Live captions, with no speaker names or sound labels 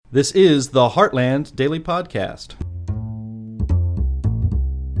This is the Heartland Daily Podcast.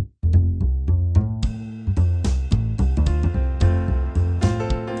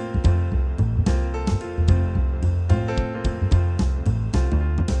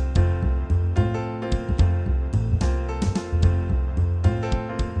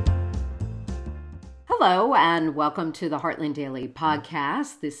 Hello and welcome to the Heartland Daily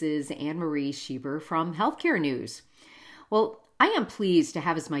Podcast. This is AnneMarie Schieber from Healthcare News. Well, I am pleased to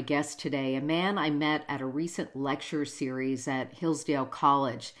have as my guest today a man I met at a recent lecture series at Hillsdale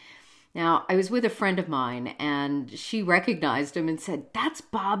College. Now, I was with a friend of mine and she recognized him and said, "That's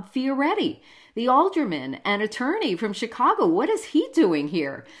Bob Fioretti, the alderman and attorney from Chicago. What is he doing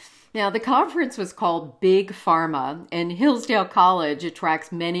here?" Now, the conference was called Big Pharma, and Hillsdale College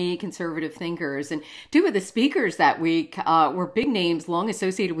attracts many conservative thinkers. And two of the speakers that week were big names long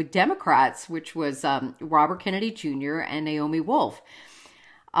associated with Democrats, which was Robert Kennedy Jr. and Naomi Wolf.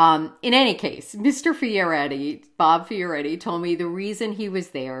 In any case, Mr. Fioretti, Bob Fioretti, told me the reason he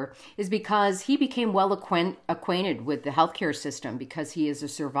was there is because he became well acquainted with the healthcare system because he is a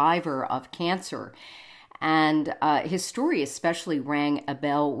survivor of cancer. And his story especially rang a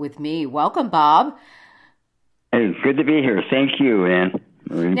bell with me. Welcome, Bob. Hey, good to be here. Thank you, Anne.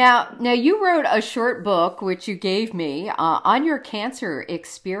 Now you wrote a short book, which you gave me, on your cancer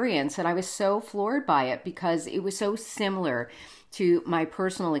experience, and I was so floored by it because it was so similar to my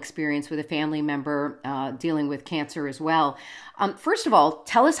personal experience with a family member dealing with cancer as well. First of all,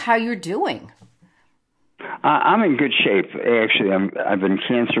 tell us how you're doing. I'm in good shape. Actually, I've been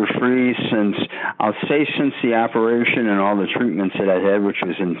cancer-free since the operation and all the treatments that I had, which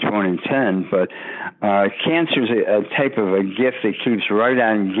was in 2010. But cancer is a type of a gift that keeps right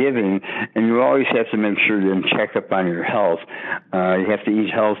on giving, and you always have to make sure to check up on your health. You have to eat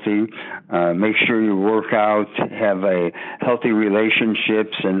healthy, make sure you work out, have a healthy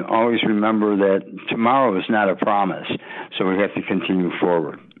relationships, and always remember that tomorrow is not a promise. So we have to continue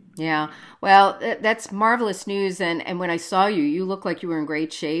forward. Yeah, well, that's marvelous news. And when I saw you, you looked like you were in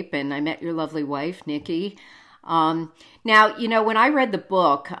great shape. And I met your lovely wife, Nikki. Now, when I read the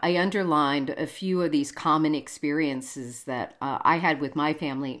book, I underlined a few of these common experiences that I had with my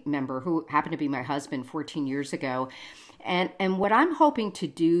family member who happened to be my husband 14 years ago. And what I'm hoping to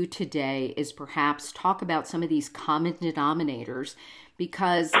do today is perhaps talk about some of these common denominators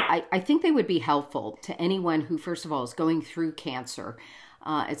because I think they would be helpful to anyone who, first of all, is going through cancer.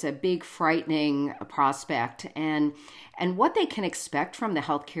 It's a big, frightening prospect, and what they can expect from the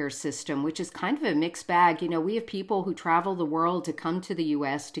healthcare system, which is kind of a mixed bag. You know, we have people who travel the world to come to the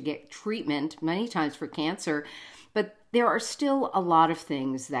U.S. to get treatment, many times for cancer, but there are still a lot of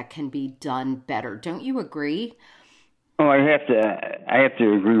things that can be done better. Don't you agree? Oh, I have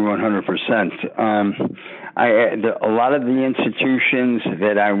to agree 100%. A lot of the institutions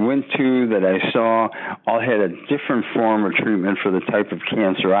that I went to, that I saw, all had a different form of treatment for the type of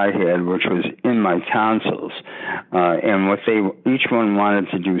cancer I had, which was in my tonsils. And each one wanted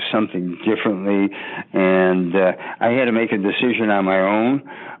to do something differently, and I had to make a decision on my own,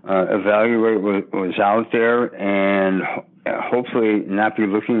 evaluate what was out there, and hopefully not be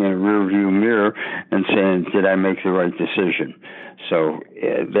looking in a rearview mirror and saying, did I make the right decision? So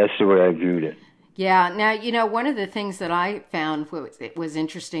that's the way I viewed it. Yeah. Now, one of the things that I found was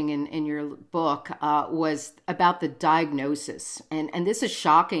interesting in your book was about the diagnosis. And this is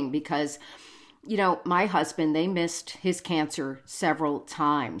shocking because, my husband, they missed his cancer several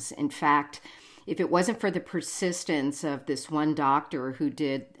times. In fact, if it wasn't for the persistence of this one doctor who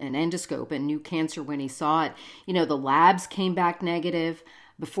did an endoscope and knew cancer when he saw it, the labs came back negative.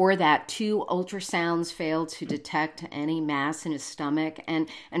 Before that, 2 ultrasounds failed to detect any mass in his stomach. And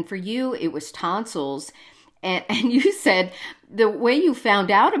for you, it was tonsils. And you said the way you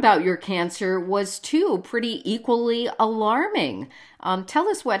found out about your cancer was, too, pretty equally alarming. Tell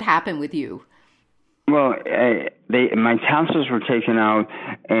us what happened with you. Well, my tonsils were taken out,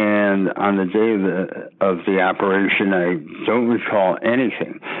 and on the day of the operation, I don't recall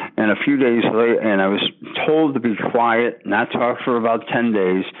anything. And a few days later, and I was told to be quiet, not talk for about 10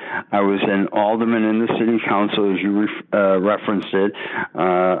 days. I was an alderman in the city council, as you referenced it.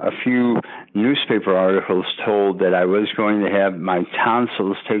 A few newspaper articles told that I was going to have my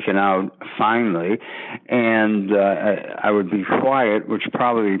tonsils taken out finally, and I would be quiet, which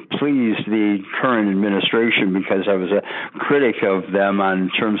probably pleased the current administration because I was a critic of them in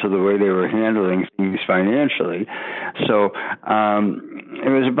terms of the way they were handling things financially. So it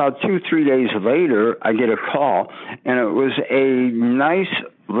was about 2-3 days later, I get a call, and it was a nice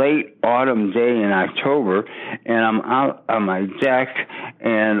late autumn day in October, and I'm out on my deck,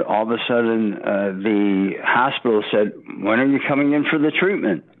 and all of a sudden the hospital said, "When are you coming in for the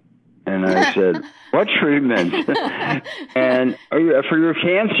treatment?" And I said, what treatment? And for your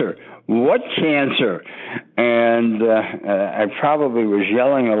cancer. What cancer? And I probably was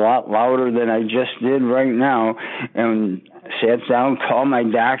yelling a lot louder than I just did right now, and sat down, called my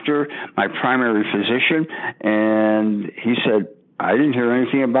doctor, my primary physician, and he said, I didn't hear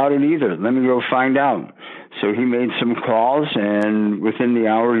anything about it either. Let me go find out. So he made some calls, and within the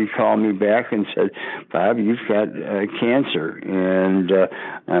hour he called me back and said, Bob, you've got cancer, and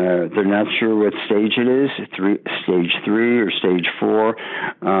they're not sure what stage it is, stage 3 or stage 4,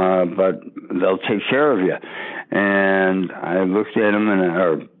 but they'll take care of you. And I looked at him,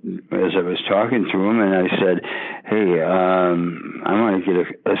 or as I was talking to him, and I said, hey, I want to get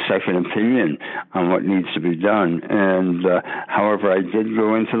a second opinion on what needs to be done. And however, I did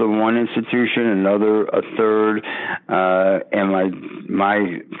go into the one institution, another, a third, and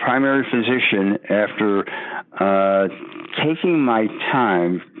my primary physician, after taking my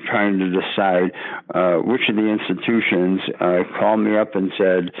time trying to decide which of the institutions, called me up and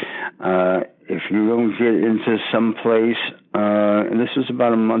said, if you don't get into some place, and this was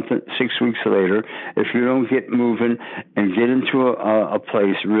about 6 weeks later, if you don't get moving and get into a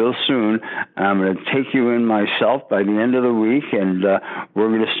place real soon, I'm going to take you in myself by the end of the week, and we're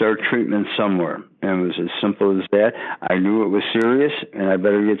going to start treatment somewhere. And it was as simple as that. I knew it was serious, and I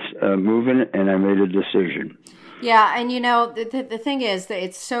better get moving, and I made a decision. Yeah, and the thing is that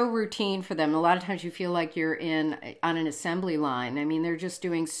it's so routine for them. A lot of times you feel like you're on an assembly line. I mean, they're just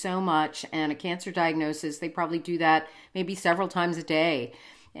doing so much, and a cancer diagnosis, they probably do that maybe several times a day.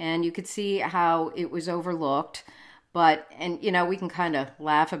 And you could see how it was overlooked. And we can kind of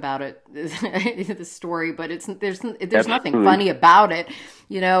laugh about it, the story, but there's nothing funny about it.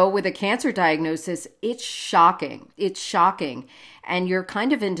 With a cancer diagnosis, it's shocking. It's shocking. And you're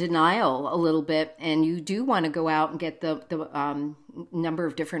kind of in denial a little bit, and you do want to go out and get the number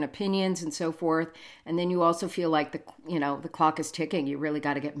of different opinions and so forth. And then you also feel like the clock is ticking. You really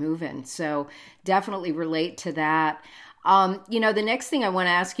got to get moving. So definitely relate to that. The next thing I want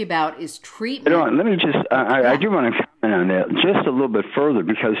to ask you about is treatment. Let me just, I do want to comment on that just a little bit further,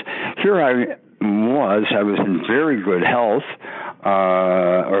 because here I was in very good health,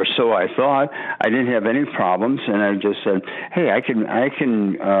 or so I thought. I didn't have any problems, and I just said, hey, I can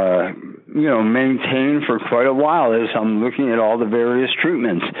maintain for quite a while as I'm looking at all the various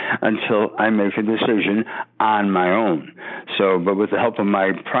treatments until I make a decision on my own. So, but with the help of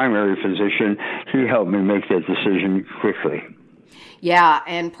my primary physician, he helped me make that decision quickly. Yeah,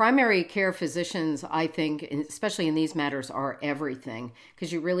 and primary care physicians, I think, especially in these matters, are everything,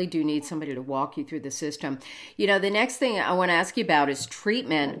 because you really do need somebody to walk you through the system. The next thing I want to ask you about is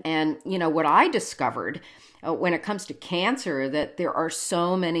treatment. And, what I discovered when it comes to cancer, that there are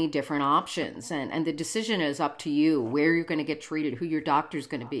so many different options, and the decision is up to you, where you're going to get treated, who your doctor's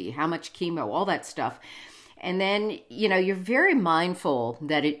going to be, how much chemo, all that stuff. And then, you're very mindful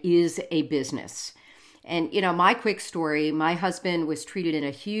that it is a business. And, my quick story, my husband was treated in a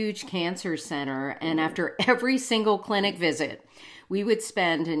huge cancer center, and after every single clinic visit, we would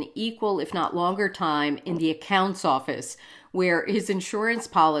spend an equal, if not longer time in the accounts office, where his insurance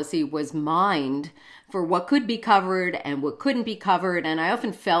policy was mined for what could be covered and what couldn't be covered. And I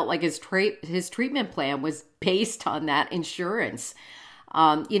often felt like his treatment plan was based on that insurance.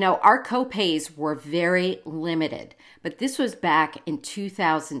 Our co-pays were very limited, but this was back in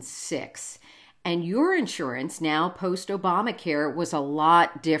 2006. And your insurance now, post-Obamacare, was a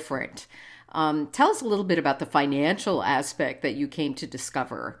lot different. Tell us a little bit about the financial aspect that you came to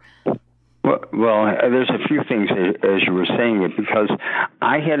discover. Well, there's a few things as you were saying it, because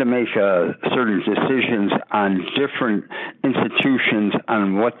I had to make certain decisions on different institutions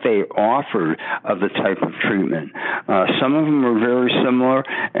on what they offered of the type of treatment. Some of them were very similar,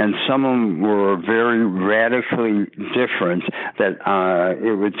 and some of them were very radically different, that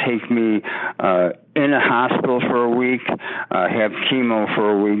it would take me in a hospital for a week, have chemo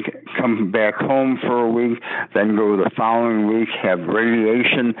for a week, come back home for a week, then go the following week, have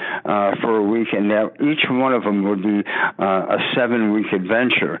radiation for a week, and that each one of them would be a 7-week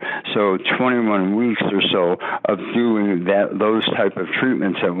adventure. So 21 weeks or so of doing those type of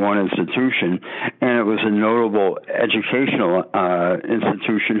treatments at one institution, and it was a notable educational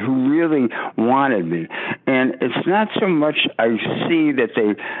institution who really wanted me. And it's not so much I see that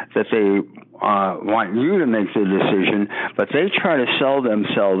they want you to make the decision, but they try to sell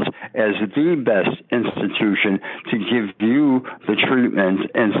themselves as the best institution to give you the treatment,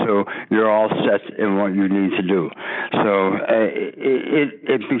 and so you're all set in what you need to do. So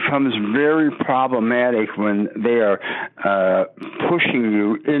it becomes very problematic when they are pushing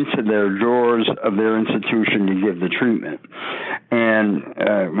you into their doors of their institution to give the treatment. And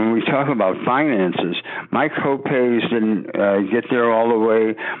when we talk about finances, my copays didn't get there all the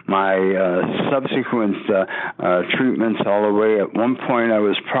way. My subsequent treatments all the way. At one point, I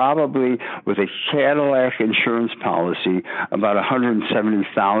was probably, with a Cadillac insurance policy, about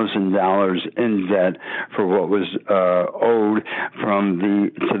 $170,000 in debt for what was owed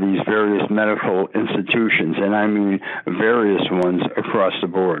to these various medical institutions, and I mean various ones across the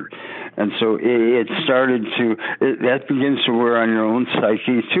board. And so it started to, that begins to wear on your own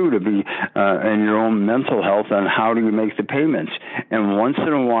psyche too, to be, and your own mental health on how do you make the payments. And once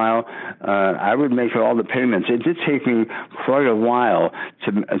in a while, I would make all the payments. It did take me quite a while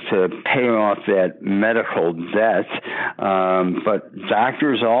to pay off that medical debt. But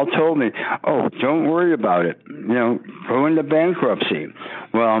doctors all told me, oh, don't worry about it. Go into bankruptcy.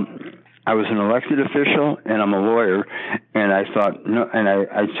 Well, I was an elected official and I'm a lawyer, and I thought, no, and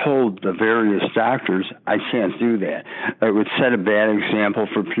I told the various doctors, I can't do that. It would set a bad example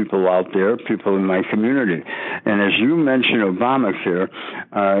for people out there, people in my community. And as you mentioned Obamacare,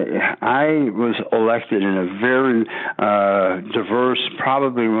 I was elected in a very diverse,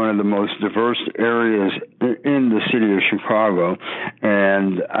 probably one of the most diverse areas in the city of Chicago.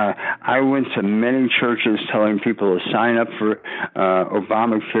 And I went to many churches telling people to sign up for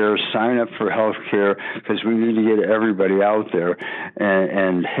Obamacare, sign up for health care, because we need to get everybody out there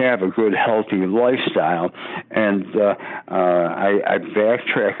and have a good, healthy lifestyle. And I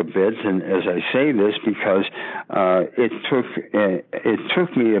backtrack a bit, and as I say this, because it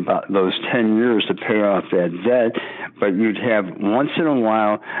took me about those 10 years to pay off that debt. But you'd have once in a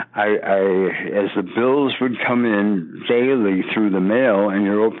while, as the bills would come in daily through the mail, and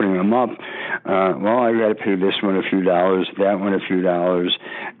you're opening them up. Well, I got to pay this one a few dollars, that one a few dollars,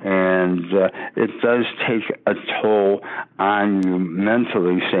 and it does take a toll on you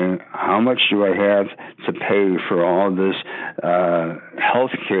mentally, saying, how much do I have to pay for all this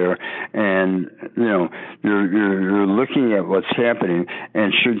health care? And you're looking at what's happening,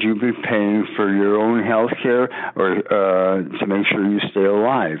 and should you be paying for your own health care or to make sure you stay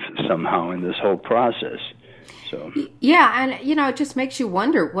alive somehow in this whole process? So. Yeah, and it just makes you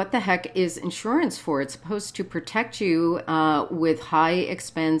wonder, what the heck is insurance for? It's supposed to protect you with high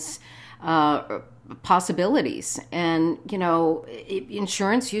expense possibilities, and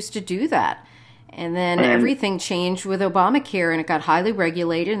insurance used to do that. And then everything changed with Obamacare, and it got highly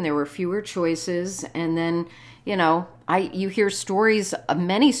regulated, and there were fewer choices. And then, you hear stories,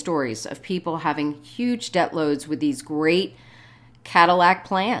 many stories of people having huge debt loads with these great Cadillac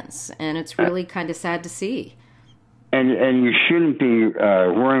plans, and it's really kind of sad to see. And you shouldn't be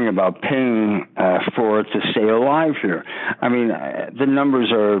worrying about paying for it to stay alive here. I mean, the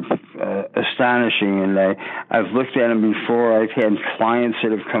numbers are astonishing, and I've looked at them before. I've had clients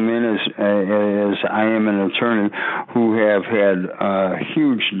that have come in as I am an attorney who have had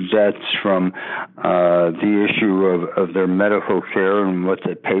huge debts from the issue of their medical care and what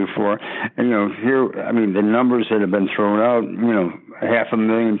they pay for. And here, I mean, the numbers that have been thrown out,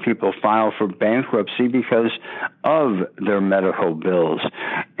 500,000 people file for bankruptcy because of their medical bills.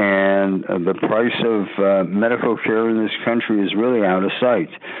 And the price of medical care in this country is really out of sight.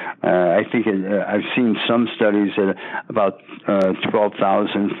 I think I've seen some studies that about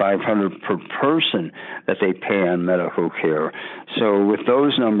 $12,500 per person that they pay on medical care. So with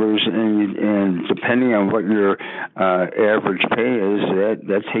those numbers, and depending on what your average pay is,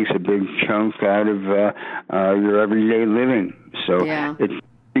 that takes a big chunk out of your everyday living. So it's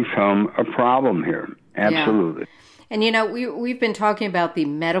become a problem here. Absolutely. Yeah. And we've been talking about the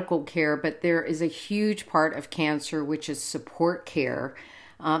medical care, but there is a huge part of cancer which is support care.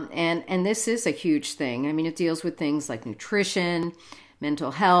 And this is a huge thing. I mean, it deals with things like nutrition,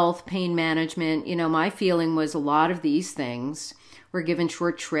 mental health, pain management. My feeling was a lot of these things were given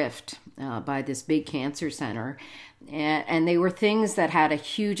short shrift by this big cancer center. And they were things that had a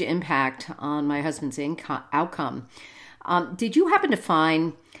huge impact on my husband's outcome. Did you happen to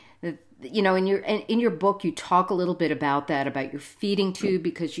find that, in your book, you talk a little bit about that, about your feeding tube,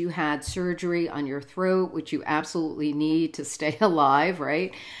 because you had surgery on your throat, which you absolutely need to stay alive,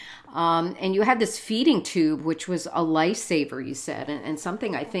 right? And you had this feeding tube, which was a lifesaver, you said, and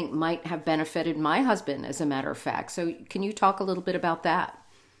something I think might have benefited my husband, as a matter of fact. So can you talk a little bit about that?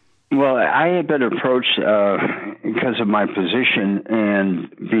 Well, I had been approached because of my position and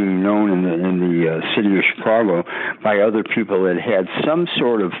being known in the city of Chicago by other people that had some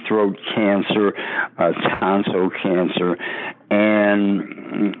sort of throat cancer, tonsil cancer,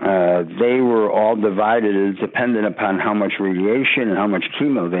 and they were all divided, dependent upon how much radiation and how much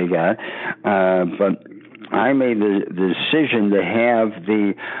chemo they got. But I made the decision to have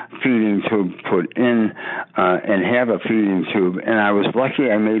the feeding tube put in and have a feeding tube, and I was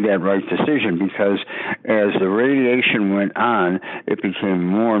lucky I made that right decision, because as the radiation went on, it became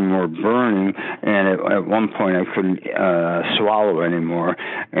more and more burning, and at one point I couldn't swallow anymore,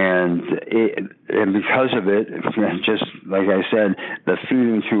 and because of it, just like I said, the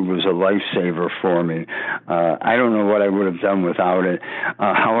feeding tube was a lifesaver for me. I don't know what I would have done without it.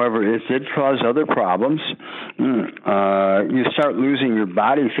 However, it did cause other problems. You start losing your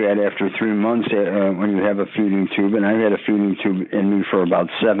body fat after 3 months when you have a feeding tube, and I had a feeding tube in me for about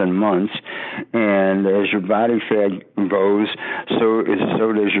 7 months. And as your body fat goes, so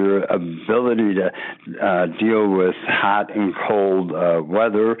does your ability to deal with hot and cold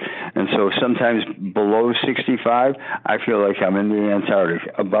weather. And so sometimes below 65, I feel like I'm in the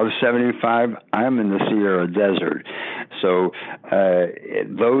Antarctic. Above 75, I'm in the Sierra Desert. So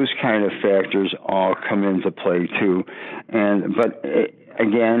those kind of factors all come into play too. But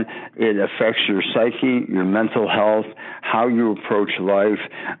again, it affects your psyche, your mental health, how you approach life,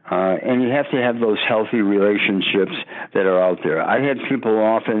 and you have to have those healthy relationships that are out there. I had people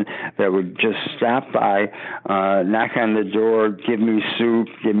often that would just stop by, knock on the door, give me soup,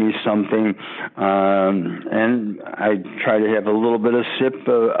 give me something, and I try to have a little bit of sip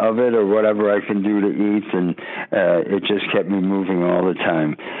of it or whatever I can do to eat, and it just kept me moving all the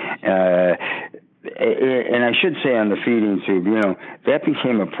time. And I should say on the feeding tube, that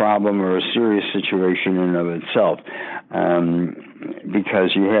became a problem or a serious situation in and of itself,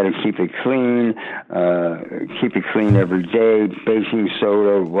 because you had to keep it clean every day, baking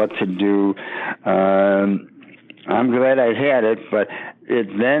soda, what to do. I'm glad I had it, but it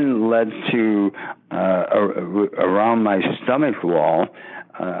then led to around my stomach wall,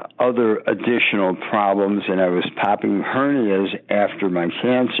 other additional problems, and I was popping hernias after my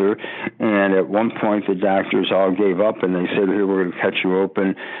cancer, and at one point the doctors all gave up and they said, here, we're going to cut you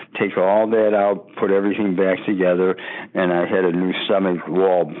open, take all that out, put everything back together, and I had a new stomach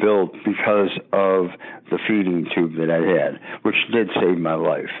wall built because of the feeding tube that I had, which did save my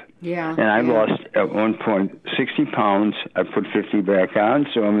life. Yeah. And I lost at one point 60 pounds. I put 50 back on,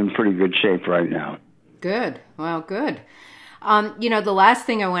 so I'm in pretty good shape right now. Good. Well, good. The last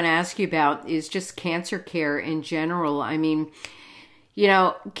thing I want to ask you about is just cancer care in general. I mean,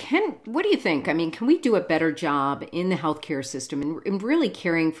 what do you think? I mean, can we do a better job in the healthcare system in really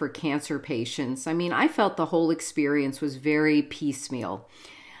caring for cancer patients? I mean, I felt the whole experience was very piecemeal.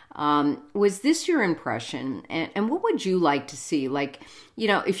 Was this your impression? And what would you like to see? Like,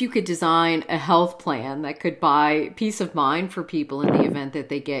 if you could design a health plan that could buy peace of mind for people in the event that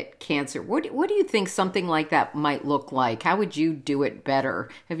they get cancer, what do you think something like that might look like? How would you do it better?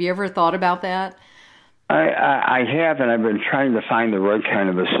 Have you ever thought about that? I have, and I've been trying to find the right kind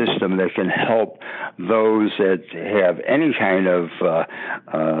of a system that can help those that have any kind of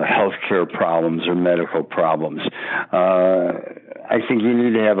healthcare problems or medical problems. I think you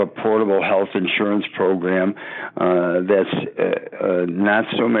need to have a portable health insurance program that's not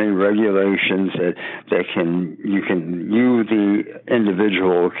so many regulations that you the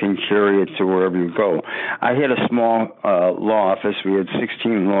individual can carry it to wherever you go. I had a small law office. We had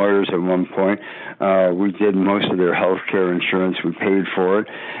 16 lawyers at one point. We did most of their health care insurance. We paid for it.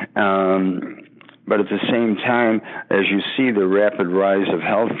 But at the same time, as you see the rapid rise of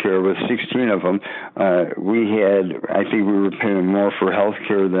healthcare with 16 of them, I think we were paying more for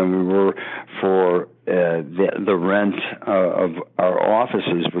healthcare than we were for the rent of our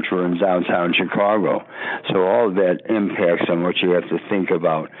offices, which were in downtown Chicago. So all of that impacts on what you have to think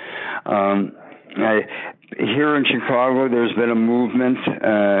about. Here in Chicago, there's been a movement,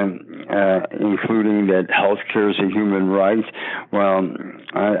 including that healthcare is a human right. Well,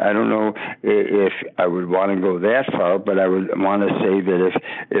 I don't know if I would want to go that far, but I would want to say that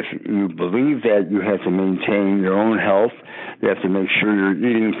if you believe that you have to maintain your own health, you have to make sure you're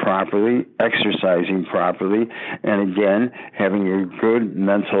eating properly, exercising properly, and again, having a good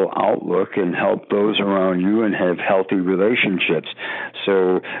mental outlook and help those around you and have healthy relationships.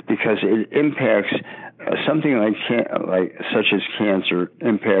 So, because it impacts something such as cancer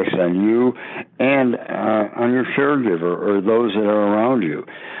impacts on you and on your caregiver or those that are around you.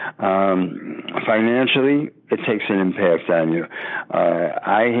 Financially, it takes an impact on you.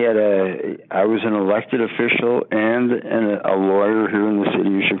 I was an elected official and a lawyer here in the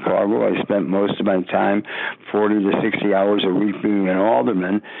city of Chicago. I spent most of my time, 40 to 60 hours a week, being an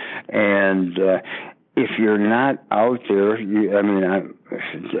alderman, and if you're not out there, at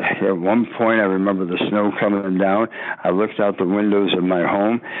one point I remember the snow coming down. I looked out the windows of my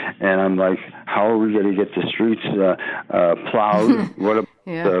home, and I'm like, how are we going to get the streets plowed? What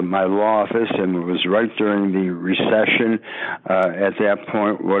about my law office? And it was right during the recession. At that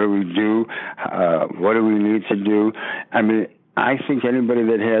point, what do we do? What do we need to do? I mean, I think anybody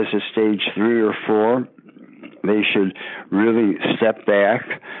that has a stage 3 or 4, they should really step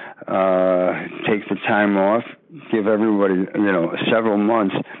back, take the time off, give everybody, several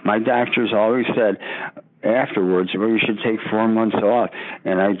months. My doctors always said afterwards, well, you should take 4 months off.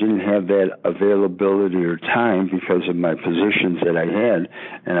 And I didn't have that availability or time because of my positions that I had,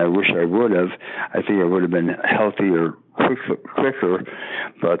 and I wish I would have. I think I would have been healthier quicker,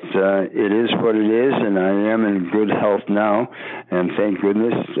 but it is what it is, and I am in good health now, and thank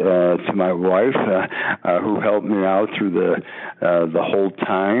goodness to my wife who helped me out through the whole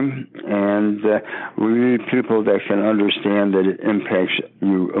time. And we need people that can understand that it impacts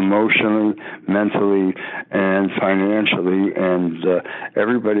you emotionally, mentally, and financially, and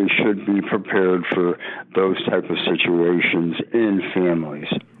everybody should be prepared for those type of situations in families.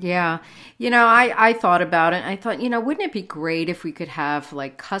 Yeah. I thought about it. I thought, wouldn't it be great if we could have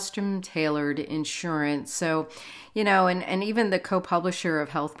like custom tailored insurance? So, and even the co-publisher of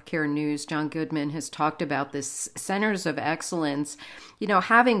Healthcare News, John Goodman, has talked about this Centers of Excellence,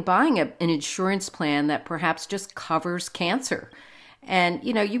 buying an insurance plan that perhaps just covers cancer. And,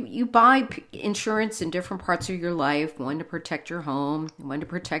 you buy insurance in different parts of your life, one to protect your home, one to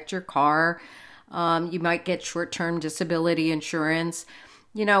protect your car. You might get short-term disability insurance.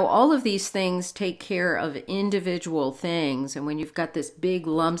 All of these things take care of individual things. And when you've got this big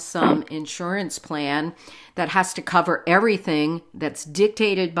lump sum insurance plan that has to cover everything that's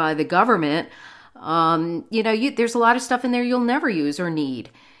dictated by the government, there's a lot of stuff in there you'll never use or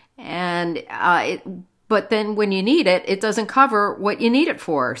need. And but then when you need it, it doesn't cover what you need it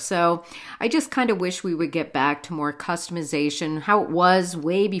for. So I just kind of wish we would get back to more customization, how it was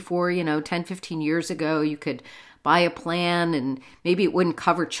way before, 10, 15 years ago. You could buy a plan and maybe it wouldn't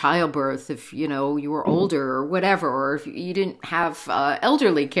cover childbirth if, you were older or whatever, or if you didn't have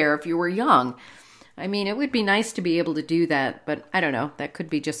elderly care if you were young. I mean, it would be nice to be able to do that, but I don't know. That could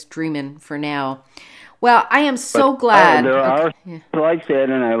be just dreaming for now. Well, I am so glad. There are like that,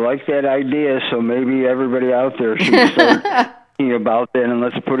 and I like that idea, so maybe everybody out there should start thinking about that, and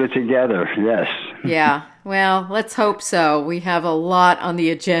let's put it together. Yes. Yeah. Well, let's hope so. We have a lot on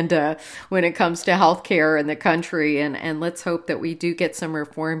the agenda when it comes to healthcare in the country, and let's hope that we do get some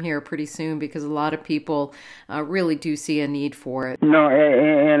reform here pretty soon, because a lot of people really do see a need for it. No,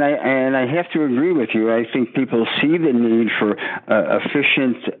 and I have to agree with you. I think people see the need for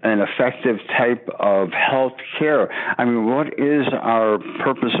efficient and effective type of health care. I mean, what is our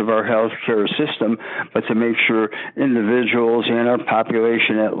purpose of our health care system but to make sure individuals and our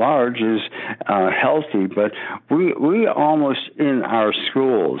population at large is healthy? But we almost in our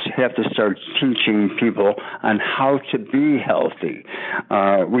schools have to start teaching people on how to be healthy.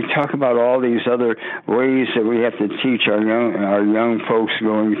 We talk about all these other ways that we have to teach our young folks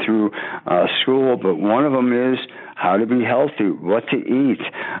going through school, but one of them is how to be healthy, what to eat,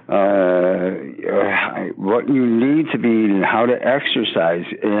 what you need to be eating, how to exercise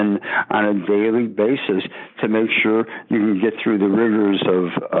on a daily basis to make sure you can get through the rigors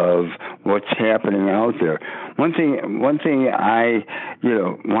of what's happening out there. One thing I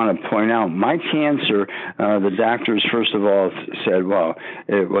want to point out, my cancer, the doctors first of all said, well,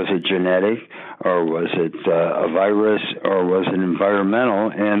 was it genetic, or was it a virus, or was it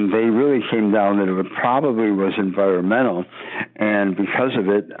environmental? And they really came down that it probably was environmental. And because of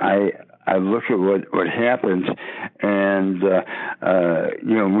it, I look at what happens, and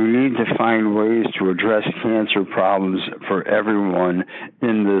we need to find ways to address cancer problems for everyone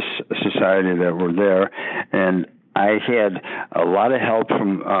in this society that we're there. And I had a lot of help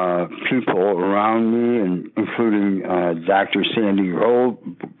from people around me, and including Dr. Sandy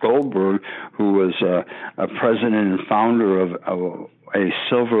Goldberg, who was a president and founder of a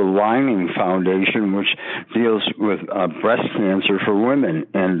Silver Lining Foundation, which deals with breast cancer for women.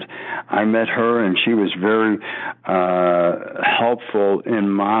 And I met her, and she was very helpful in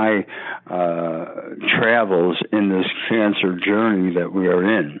my travels in this cancer journey that we are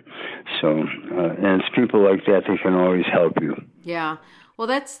in. So, and it's people like that that can always help you. Yeah. Well,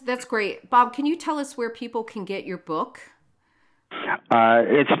 that's great. Bob, can you tell us where people can get your book?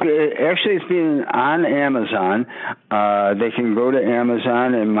 It's been on Amazon. They can go to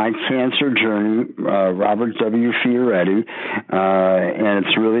Amazon and My Cancer Journey, Robert W. Fioretti, and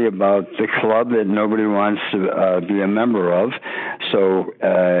it's really about the club that nobody wants to be a member of. So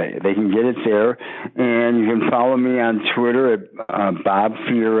they can get it there, and you can follow me on Twitter at Bob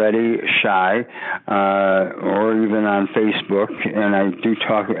Fioretti Shy, or even on Facebook. And I do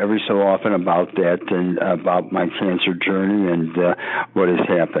talk every so often about that and about my cancer journey and what has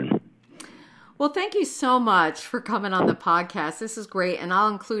happened. Well, thank you so much for coming on the podcast. This is great, and I'll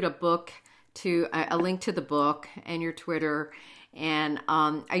include a link to the book and your Twitter. And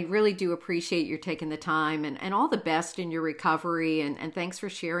I really do appreciate your taking the time, and all the best in your recovery. And thanks for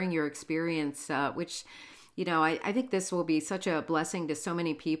sharing your experience, which, I think this will be such a blessing to so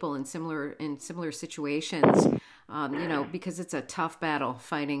many people in similar situations, because it's a tough battle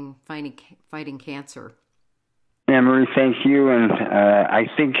fighting cancer. AnneMarie, thank you. And I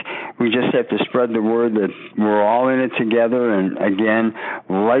think we just have to spread the word that we're all in it together. And again,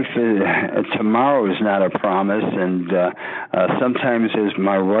 tomorrow is not a promise. And sometimes, as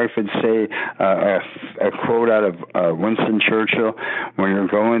my wife would say, a quote out of Winston Churchill, when you're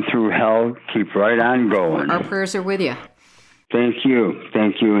going through hell, keep right on going. Our prayers are with you. Thank you.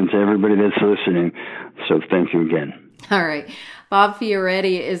 Thank you. And to everybody that's listening. So thank you again. All right. Bob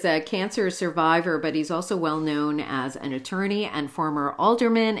Fioretti is a cancer survivor, but he's also well known as an attorney and former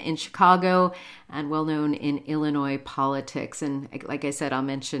alderman in Chicago and well known in Illinois politics. And like I said,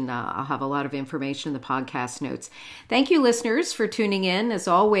 I'll have a lot of information in the podcast notes. Thank you, listeners, for tuning in. As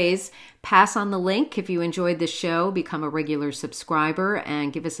always, pass on the link if you enjoyed the show, become a regular subscriber,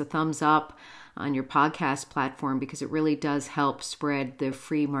 and give us a thumbs up on your podcast platform, because it really does help spread the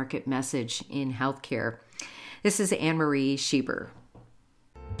free market message in healthcare. This is AnneMarie Schieber.